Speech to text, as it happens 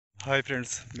Hi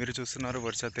friends, మీరు చూస్తున్నారు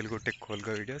వర్ష Telugu tech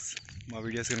కోల్గా videos. మా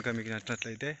వీడియోస్ కనుక మీకు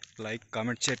నచ్చినట్లయితే లైక్,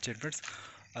 కామెంట్, షేర్ చేయండి ఫ్రెండ్స్.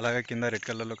 అలాగే కింద రెడ్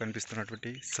కలర్లో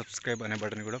కనిపిస్తున్నటువంటి సబ్స్క్రైబ్ అనే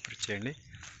బటన్ కూడా ప్రెస్ చేయండి.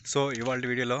 సో ఇవాళ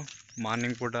వీడియోలో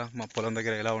మార్నింగ్ పూట మా పొలం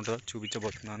దగ్గర ఎలా ఉంటుందో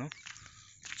చూపించబోతున్నాను.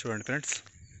 చూడండి ఫ్రెండ్స్,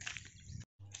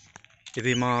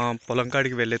 ఇది మా పొలం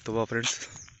కాడికి వెళ్ళే తువ్వ ఫ్రెండ్స్.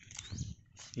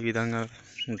 ఈ విధంగా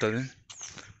ఉంటుంది.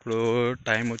 ఇప్పుడు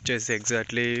టైం వచ్చేసి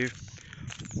ఎగ్జాక్ట్లీ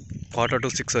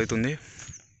 5:45 అవుతుంది.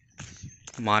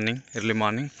 మార్నింగ్, ఎర్లీ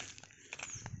మార్నింగ్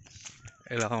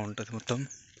ఎలా ఉంటుంది మొత్తం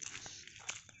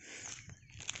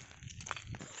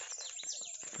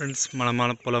ఫ్రెండ్స్.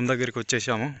 మన పొలం దగ్గరికి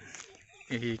వచ్చేసాము.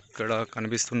 ఇక్కడ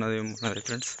కనిపిస్తున్నది మనది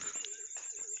ఫ్రెండ్స్,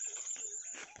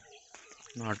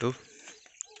 నాటు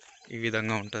ఈ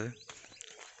విధంగా ఉంటుంది.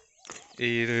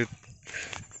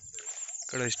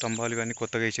 ఇక్కడ స్తంభాలు ఇవన్నీ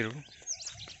కొత్తగా వేసారు.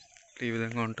 ఈ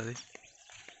విధంగా ఉంటుంది.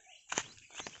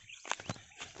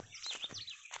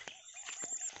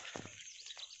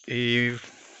 ఈ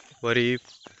వరి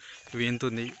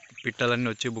వీంతుంది, పిట్టలన్నీ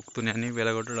వచ్చి బుక్కుతున్నాయని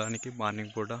వెలగొట్టడానికి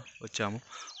మార్నింగ్ పూట వచ్చాము.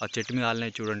 ఆ చెట్టు మీద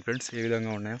ఆలినాయి చూడండి ఫ్రెండ్స్, ఏ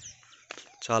విధంగా ఉన్నాయో.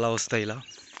 చాలా వస్తాయి ఇలా,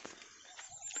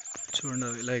 చూడండి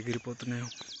అవి ఇలా ఎగిరిపోతున్నాయో.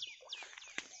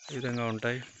 ఈ విధంగా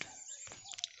ఉంటాయి.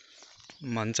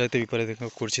 మంచు అయితే విపరీతంగా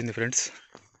కురిచింది ఫ్రెండ్స్,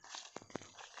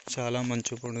 చాలా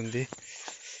మంచు పడింది.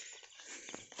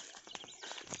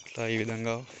 ఇట్లా ఈ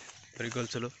విధంగా వరి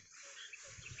గొలుసులు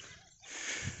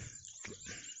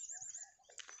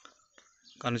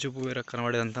కనుచూపు వేర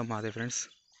కనబడేదంతా మాదే ఫ్రెండ్స్.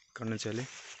 ఇక్కడ నుంచి వెళ్ళి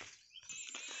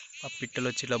ఆ పిట్టలు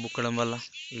వచ్చి ఇలా బుక్కడం వల్ల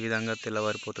ఈ విధంగా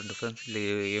తెల్లవారిపోతుంటాయి ఫ్రెండ్స్.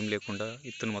 ఏం లేకుండా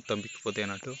ఇత్తును మొత్తం బిక్కిపోతాయి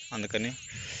అన్నట్టు, అందుకని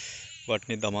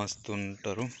వాటిని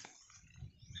దమాస్తుంటారు.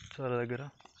 చాలా దగ్గర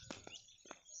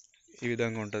ఈ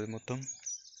విధంగా ఉంటుంది మొత్తం.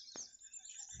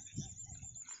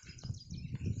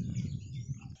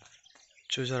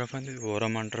 చూసారా ఫ్రెండ్స్,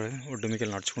 ఓరం అంటారు. ఒడ్డు మీకు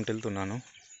నడుచుకుంటూ వెళ్తున్నాను.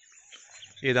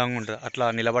 ఈ విధంగా ఉంటుంది. అట్లా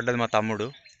నిలబడ్డది మా తమ్ముడు.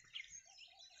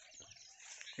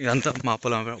 ఇదంతా మా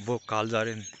పొలం. కాలు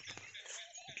జారింది.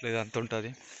 ఇట్లా ఇదంతా ఉంటుంది.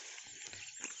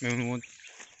 మేము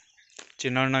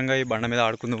చిన్నగా ఈ బండ మీద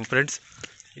ఆడుకుందాం ఫ్రెండ్స్.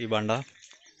 ఈ బండ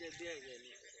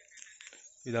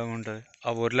విధంగా ఉంటుంది.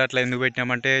 ఆ ఊర్లో అట్లా ఎందుకు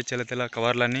పెట్టామంటే తెల్ల తెల్ల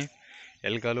కవర్లన్నీ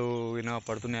ఎలుకలు వినా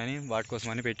పడుతున్నాయని వాటి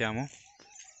కోసమని పెట్టాము.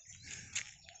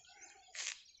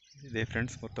 ఇదే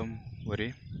ఫ్రెండ్స్ మొత్తం వరి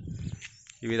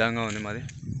ఈ విధంగా ఉంది మాది.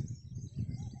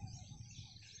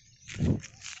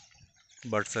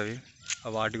 బర్డ్స్ అవి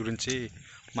వాటి గురించి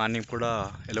మార్నింగ్ కూడా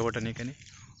ఎలగొట్టనీకని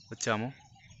వచ్చాము.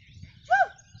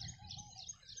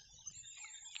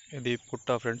 ఇది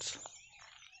పుట్ట ఫ్రెండ్స్.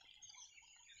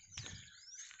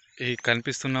 ఈ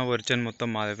కనిపిస్తున్న వర్జన్ మొత్తం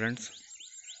మాదే ఫ్రెండ్స్.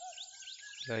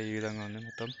 ఇలా ఈ విధంగా ఉంది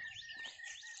మొత్తం.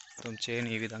 మొత్తం చైన్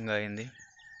ఈ విధంగా అయింది.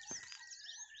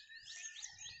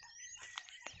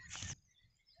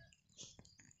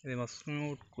 ఇది మా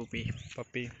స్నూట్ కూపి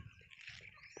పప్పి.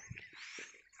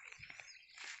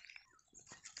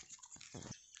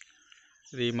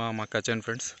 ఇది మా కచన్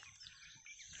ఫ్రెండ్స్.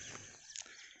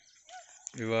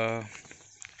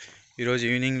 ఈరోజు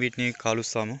ఈవినింగ్ వీటిని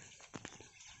కాలుస్తాము.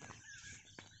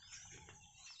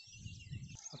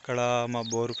 అక్కడ మా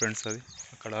బోరు ఫ్రెండ్స్, అది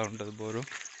అక్కడ ఉంటుంది బోరు.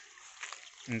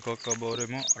 ఇంకొక బోరు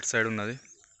ఏమో అటు సైడ్ ఉన్నది.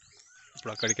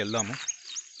 ఇప్పుడు అక్కడికి వెళ్దాము.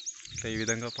 ఇట్లా ఈ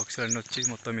విధంగా పక్షులన్నీ వచ్చి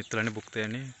మొత్తం ఇత్తులన్నీ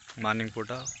బుక్కుతాయని మార్నింగ్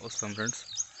పూట వస్తాం ఫ్రెండ్స్.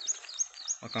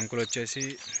 మా కంకులు వచ్చేసి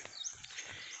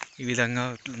ఈ విధంగా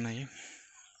ఇట్లున్నాయి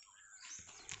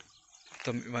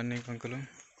మొత్తం. ఇవన్నీ కంకులు,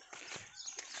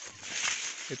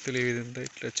 ఎత్తులు ఈ విధంగా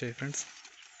ఇట్లా వచ్చాయి ఫ్రెండ్స్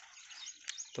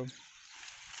మొత్తం.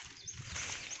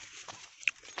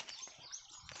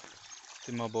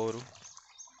 ఇది మా బోరు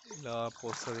ఇలా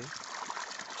పోస్తుంది.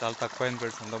 చాలా తక్కువైంది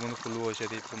ఫ్రెండ్స్. అంతకుముందు ఫుల్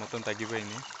పోసేది, ఇప్పుడు మొత్తం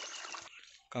తగ్గిపోయింది.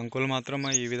 కంకులు మాత్రం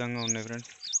ఈ విధంగా ఉన్నాయి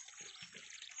ఫ్రెండ్స్.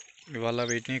 ఇవాళ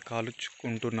వీటిని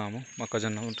కాల్చుకుంటున్నాము.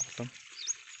 మొక్కజొన్న మొత్తం.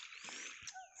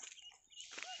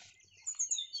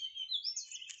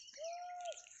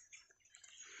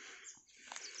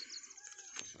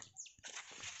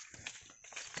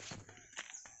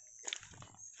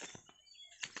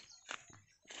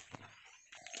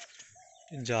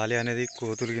 జాలి అనేది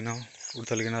కోతులిగిన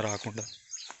ఉడతలిగిన రాకుండా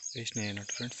వేసినాయి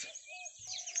అన్నట్టు ఫ్రెండ్స్.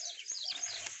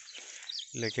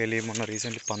 లేకెళ్ళి మొన్న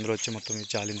రీసెంట్లీ పందులు వచ్చి మొత్తం ఈ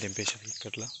జాలిని తెంపేసాయి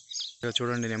ఇట్లా. ఇక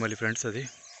చూడండి నెమలి ఫ్రెండ్స్, అది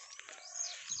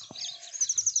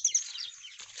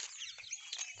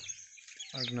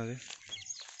అంటున్నది.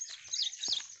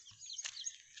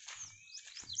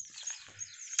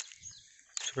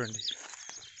 చూడండి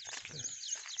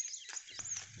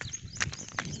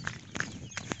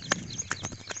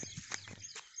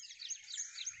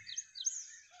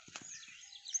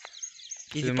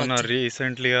ఇది మన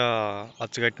రీసెంట్లీగా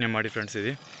అచ్చు కట్టిన మాడి ఫ్రెండ్స్.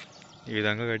 ఇది ఈ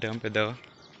విధంగా కట్టాము పెద్దగా.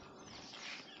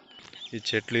 ఈ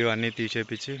చెట్లు ఇవన్నీ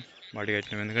తీసేపించి మడి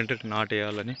కట్టినాం, ఎందుకంటే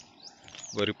నాటేయాలని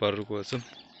వరి పర్రు కోసం.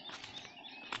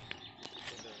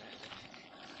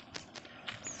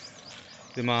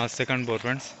 ఇది మా సెకండ్ బోర్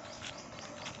ఫ్రెండ్స్.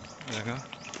 ఇలాగా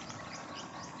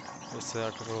వస్తుంది,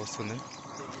 అక్కడ వస్తుంది.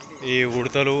 ఈ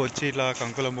ఉడతలు వచ్చి ఇట్లా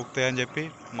కంకులం బుక్తాయని చెప్పి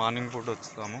మార్నింగ్ పూట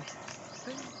వస్తాము.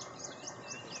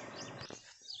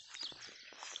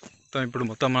 ఇప్పుడు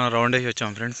మొత్తం మనం రౌండ్ వేసి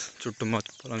వచ్చాము ఫ్రెండ్స్. చుట్టూ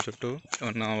పొలం చుట్టూ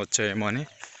ఏమన్నా వచ్చాయేమో అని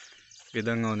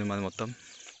విధంగా ఉంది మాది మొత్తం.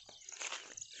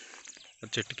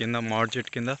 చెట్టు కింద, మామిడి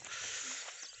చెట్టు కింద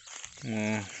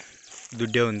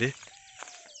దుడ్డే ఉంది.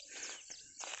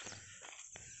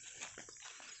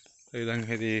 ఈ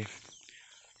విధంగా ఇది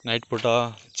నైట్ పూట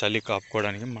చలి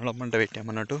కాపుకోవడానికి మళ్ళీ మంట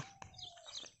పెట్టామన్నట్టు.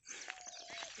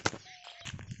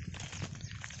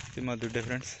 ఇది మా దుడ్డే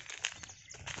ఫ్రెండ్స్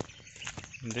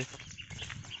ఉంది.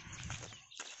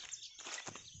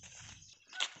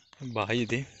 బాగా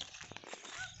ఇది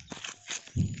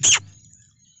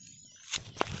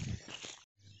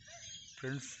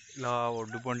ఫ్రెండ్స్. ఇలా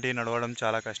ఒడ్డు పొంటి నడవడం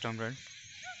చాలా కష్టం ఫ్రెండ్స్.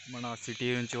 మన సిటీ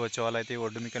నుంచి వచ్చే వాళ్ళైతే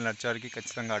ఒడ్డు మీకు నడిచడానికి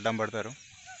ఖచ్చితంగా అడ్డం పడతారు.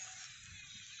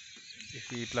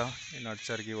 ఇట్లా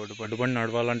నడిచడానికి ఒడ్డు పొంటి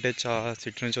నడవాలంటే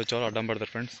సిటీ నుంచి వచ్చే వాళ్ళు అడ్డం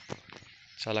పడతారు ఫ్రెండ్స్.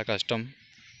 చాలా కష్టం.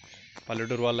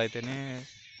 పల్లెటూరు వాళ్ళు అయితేనే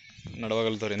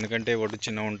నడవగలుగుతారు, ఎందుకంటే ఒడ్డు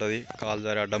చిన్నగా ఉంటుంది, కాలు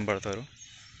జారి అడ్డం పడతారు.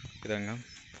 విధంగా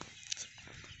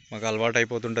మాకు అలవాటు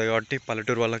అయిపోతుంటుంది కాబట్టి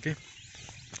పల్లెటూరు వాళ్ళకి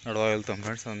నడవగలుగుతాం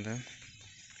ఫ్రెండ్స్, అంతే.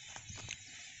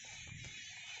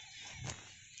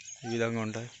 ఈ విధంగా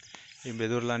ఉంటాయి ఈ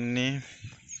బెదుర్లన్నీ.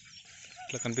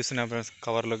 ఇట్లా కనిపిస్తున్నాయి ఫ్రెండ్స్,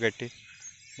 కవర్లో కట్టి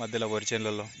మధ్యలో వరి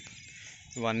చేనులలో.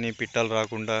 ఇవన్నీ పిట్టలు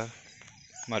రాకుండా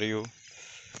మరియు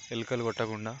ఎలుకలు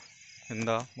కొట్టకుండా కింద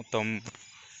మొత్తం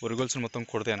ఉరుగుల్స్ని మొత్తం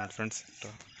కొడతాయి అన్నట్టు ఫ్రెండ్స్.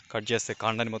 ఇట్లా కట్ చేస్తాయి,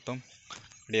 కాండాన్ని మొత్తం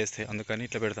కట్ చేస్తాయి, అందుకని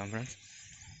ఇట్లా పెడతాం ఫ్రెండ్స్.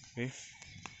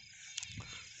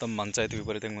 మొత్తం మంచు అయితే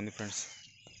విపరీతంగా ఉంది ఫ్రెండ్స్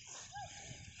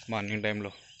మార్నింగ్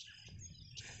టైంలో.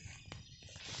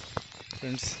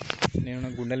 ఫ్రెండ్స్, నేను నా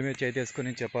గుండెల మీద చేతి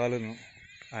వేసుకొని చెప్పగలను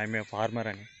ఐఎమ్ ఏ ఫార్మర్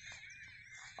అని.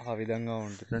 ఆ విధంగా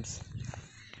ఉంటుంది ఫ్రెండ్స్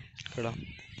ఇక్కడ.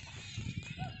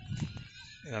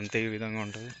 ఇదంతే ఈ విధంగా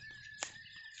ఉంటుంది.